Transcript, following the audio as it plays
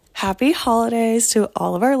Happy holidays to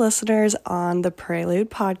all of our listeners on the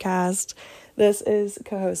Prelude podcast. This is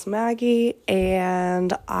co-host Maggie,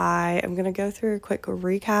 and I am going to go through a quick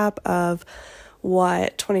recap of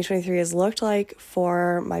what 2023 has looked like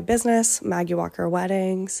for my business, Maggie Walker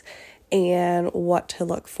Weddings, and what to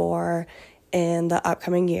look for in the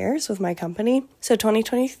upcoming years with my company. So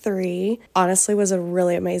 2023 honestly was a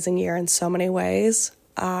really amazing year in so many ways.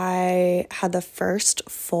 I had the first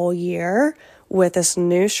full year with this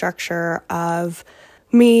new structure of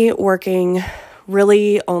me working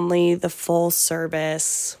really only the full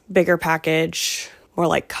service, bigger package, more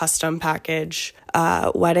like custom package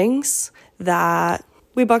weddings that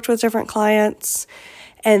we booked with different clients.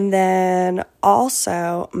 And then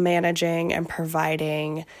also managing and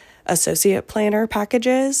providing associate planner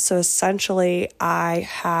packages. So essentially I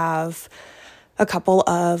have a couple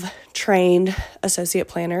of trained associate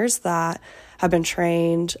planners that have been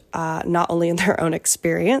trained not only in their own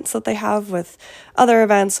experience that they have with other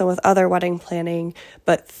events and with other wedding planning,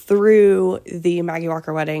 but through the Maggie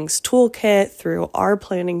Walker Weddings toolkit, through our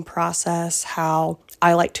planning process, how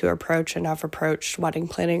I like to approach and have approached wedding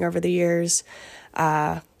planning over the years.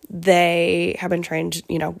 They have been trained,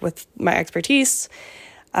 with my expertise,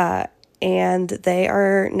 and they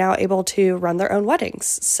are now able to run their own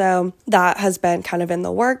weddings. So that has been kind of in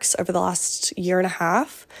the works over the last year and a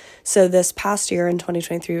half. So this past year in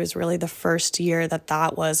 2023 was really the first year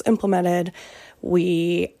that was implemented.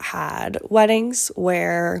 We had weddings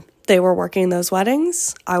where they were working those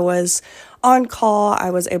weddings. I was on call.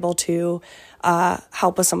 I was able to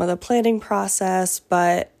help with some of the planning process,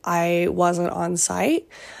 but I wasn't on site.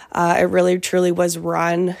 It really truly was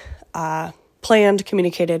run, planned,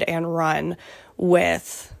 communicated, and run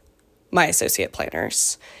with my associate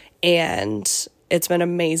planners. And it's been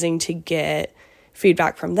amazing to get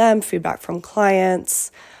feedback from them, feedback from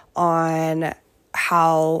clients on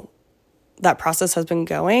how that process has been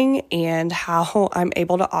going and how I'm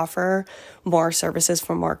able to offer more services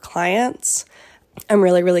for more clients. I'm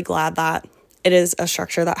really, really glad that it is a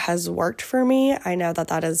structure that has worked for me. I know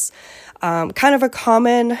that is kind of a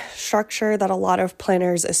common structure that a lot of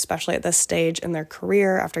planners, especially at this stage in their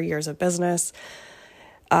career after years of business,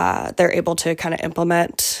 they're able to kind of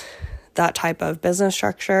implement that type of business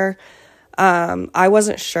structure. I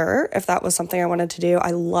wasn't sure if that was something I wanted to do.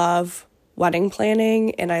 I love wedding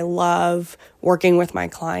planning and I love working with my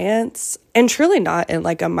clients, and truly not in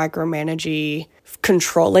like a micromanagey,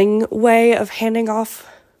 controlling way of handing off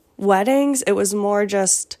weddings. It was more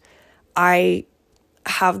just I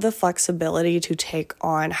have the flexibility to take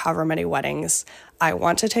on however many weddings I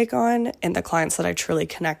want to take on, and the clients that I truly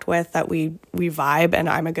connect with, that we vibe and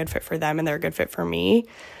I'm a good fit for them and they're a good fit for me.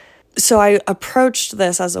 So I approached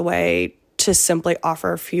this as a way to simply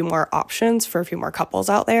offer a few more options for a few more couples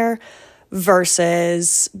out there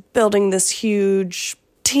versus building this huge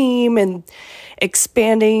team and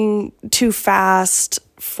expanding too fast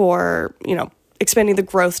for, expanding the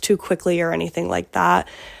growth too quickly or anything like that.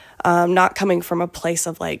 Not coming from a place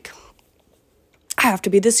of like, I have to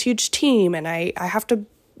be this huge team and I have to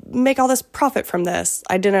make all this profit from this.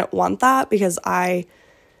 I didn't want that because I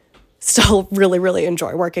still really, really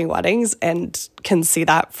enjoy working weddings and can see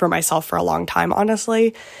that for myself for a long time,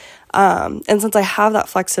 honestly. And since I have that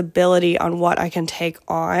flexibility on what I can take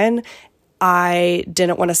on, I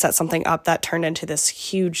didn't want to set something up that turned into this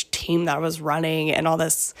huge team that I was running and all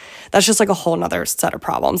this. That's just like a whole nother set of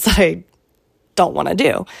problems that I don't want to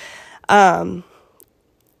do.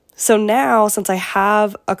 So now, since I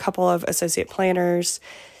have a couple of associate planners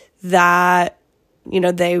that,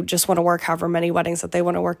 they just want to work however many weddings that they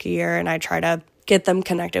want to work a year, and I try to get them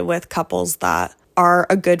connected with couples that are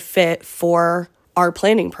a good fit for our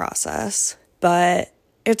planning process. But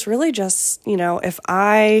it's really just, if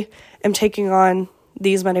I am taking on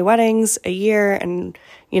these many weddings a year and,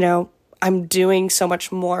 I'm doing so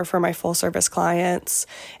much more for my full service clients,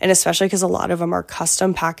 and especially because a lot of them are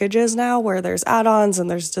custom packages now where there's add-ons and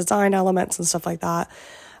there's design elements and stuff like that.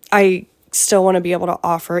 I still want to be able to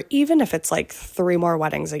offer, even if it's like 3 more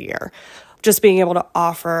weddings a year, just being able to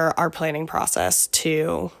offer our planning process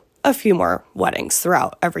to a few more weddings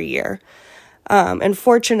throughout every year. And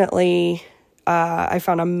fortunately, I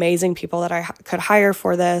found amazing people that I could hire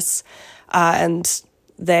for this, and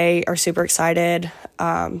they are super excited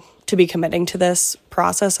to be committing to this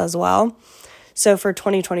process as well. So for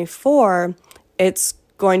 2024, it's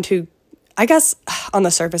going to, I guess on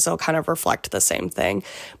the surface, it'll kind of reflect the same thing.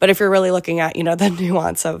 But if you're really looking at, the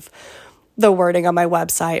nuance of the wording on my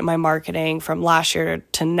website, my marketing from last year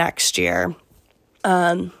to next year,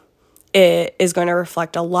 it is going to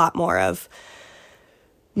reflect a lot more of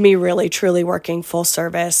me really truly working full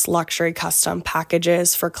service luxury custom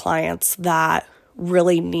packages for clients that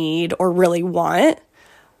really need or really want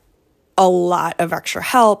a lot of extra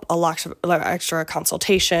help, a lot of extra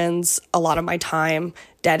consultations, a lot of my time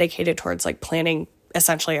dedicated towards like planning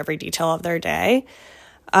essentially every detail of their day.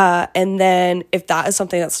 And then if that is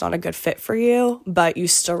something that's not a good fit for you, but you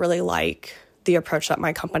still really like the approach that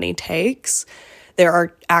my company takes, there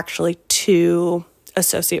are actually 2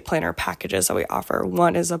 associate planner packages that we offer.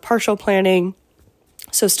 One is a partial planning,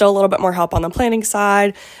 so still a little bit more help on the planning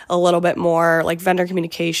side, a little bit more like vendor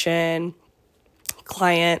communication,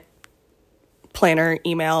 client planner,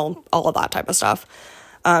 email, all of that type of stuff,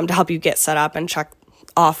 to help you get set up and check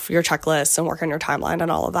off your checklists and work on your timeline and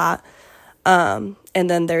all of that. And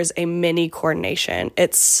then there's a mini coordination.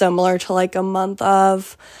 It's similar to like a month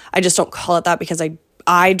of, I just don't call it that because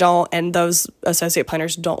I don't, and those associate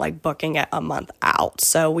planners don't like booking it a month out.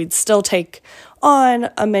 So we'd still take on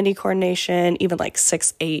a mini coordination, even like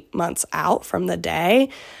 6-8 months out from the day.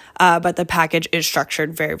 But the package is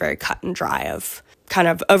structured very, very cut and dry of kind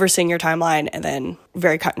of overseeing your timeline and then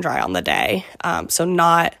very cut and dry on the day. So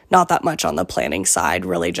not that much on the planning side,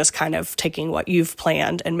 really just kind of taking what you've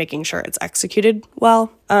planned and making sure it's executed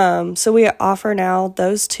well. So we offer now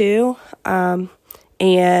those 2.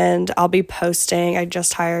 And I'll be posting. I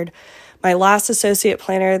just hired my last associate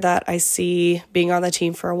planner that I see being on the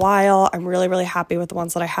team for a while. I'm really, really happy with the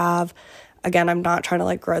ones that I have. Again, I'm not trying to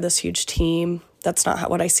like grow this huge team. That's not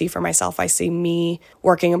what I see for myself. I see me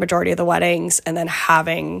working a majority of the weddings and then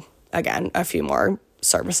having, again, a few more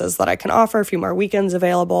services that I can offer, a few more weekends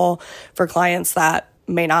available for clients that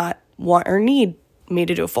may not want or need me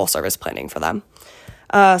to do a full service planning for them.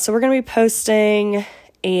 So we're going to be posting,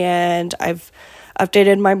 and I've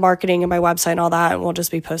updated my marketing and my website and all that, and we'll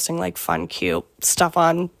just be posting like fun, cute stuff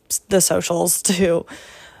on the socials to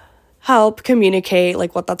help communicate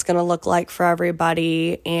like what that's going to look like for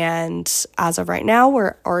everybody. And as of right now,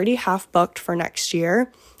 we're already half booked for next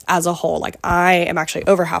year as a whole. Like I am actually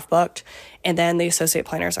over half booked, and then the associate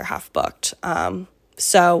planners are half booked.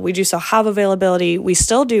 So we do still have availability. We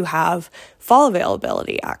still do have fall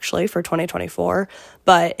availability actually for 2024,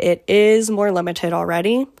 but it is more limited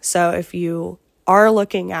already. So if you are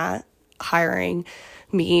looking at hiring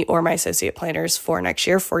me or my associate planners for next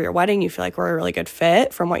year for your wedding, you feel like we're a really good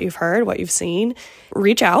fit from what you've heard, what you've seen,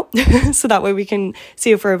 reach out so that way we can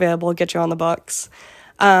see if we're available, get you on the books.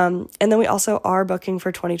 And then we also are booking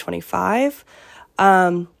for 2025.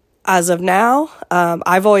 As of now,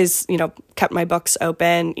 I've always, kept my books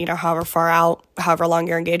open, however far out, however long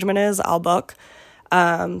your engagement is, I'll book.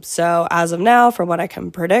 So as of now, from what I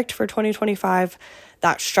can predict for 2025,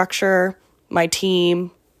 that structure, my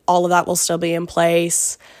team, all of that will still be in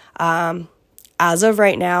place. As of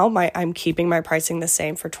right now, I'm keeping my pricing the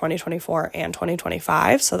same for 2024 and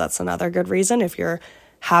 2025. So that's another good reason. If you're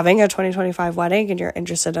having a 2025 wedding and you're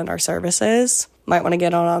interested in our services, might want to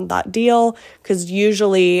get on that deal, because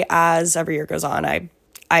usually as every year goes on, I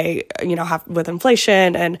have, with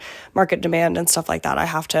inflation and market demand and stuff like that, I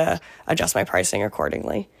have to adjust my pricing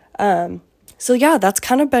accordingly. So yeah, that's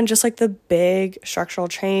kind of been just like the big structural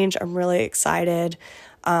change. I'm really excited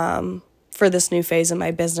for this new phase in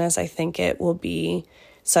my business. I think it will be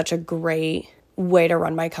such a great way to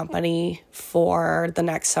run my company for the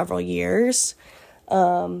next several years.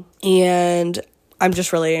 And I'm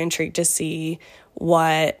just really intrigued to see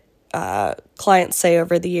what clients say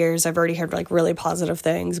over the years. I've already heard like really positive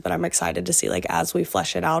things, but I'm excited to see like as we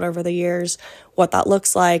flesh it out over the years, what that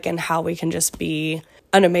looks like and how we can just be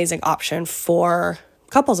an amazing option for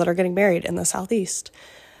couples that are getting married in the Southeast.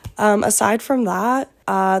 Aside from that,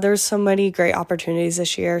 there's so many great opportunities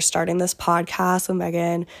this year. Starting this podcast with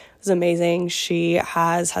Megan was amazing. She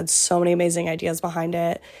has had so many amazing ideas behind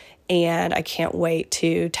it, and I can't wait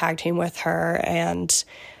to tag team with her and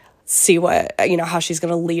see what, how she's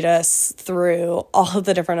going to lead us through all of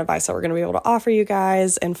the different advice that we're going to be able to offer you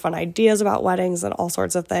guys and fun ideas about weddings and all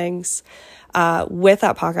sorts of things. With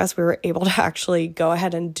that podcast, we were able to actually go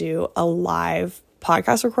ahead and do a live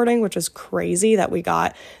podcast recording, which is crazy that we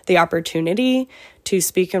got the opportunity to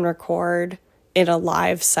speak and record in a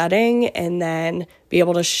live setting and then be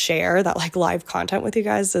able to share that like live content with you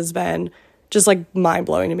guys has been just like mind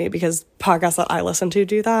blowing to me, because podcasts that I listen to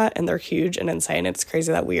do that and they're huge and insane. It's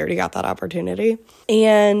crazy that we already got that opportunity.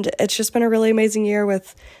 And it's just been a really amazing year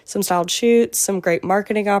with some styled shoots, some great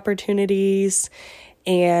marketing opportunities,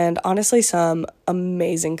 and honestly, some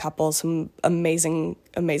amazing couples, some amazing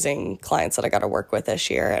clients that I got to work with this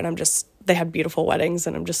year. And they had beautiful weddings,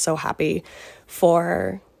 and I'm just so happy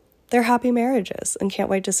for their happy marriages and can't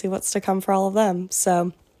wait to see what's to come for all of them.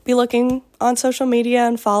 So be looking on social media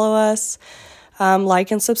and follow us. Like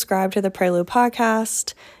and subscribe to the Prelude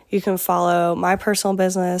podcast. You can follow my personal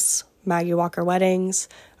business, Maggie Walker Weddings,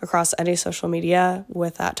 across any social media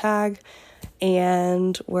with that tag.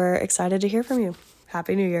 And we're excited to hear from you.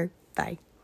 Happy New Year. Bye.